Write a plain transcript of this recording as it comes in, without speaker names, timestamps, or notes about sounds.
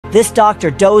This doctor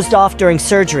dozed off during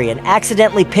surgery and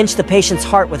accidentally pinched the patient's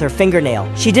heart with her fingernail.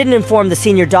 She didn't inform the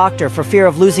senior doctor for fear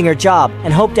of losing her job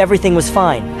and hoped everything was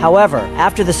fine. However,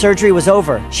 after the surgery was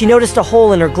over, she noticed a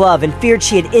hole in her glove and feared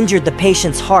she had injured the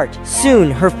patient's heart. Soon,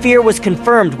 her fear was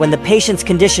confirmed when the patient's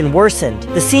condition worsened.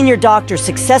 The senior doctor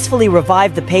successfully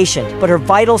revived the patient, but her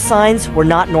vital signs were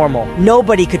not normal.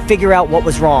 Nobody could figure out what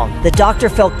was wrong. The doctor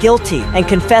felt guilty and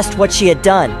confessed what she had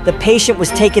done. The patient was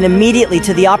taken immediately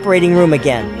to the operating room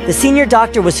again. The senior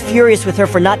doctor was furious with her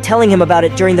for not telling him about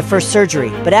it during the first surgery,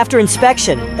 but after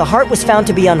inspection, the heart was found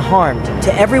to be unharmed.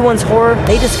 To everyone's horror,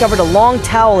 they discovered a long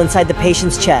towel inside the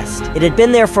patient's chest. It had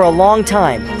been there for a long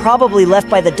time, probably left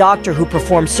by the doctor who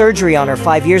performed surgery on her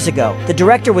 5 years ago. The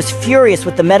director was furious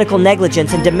with the medical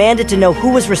negligence and demanded to know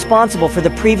who was responsible for the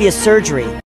previous surgery.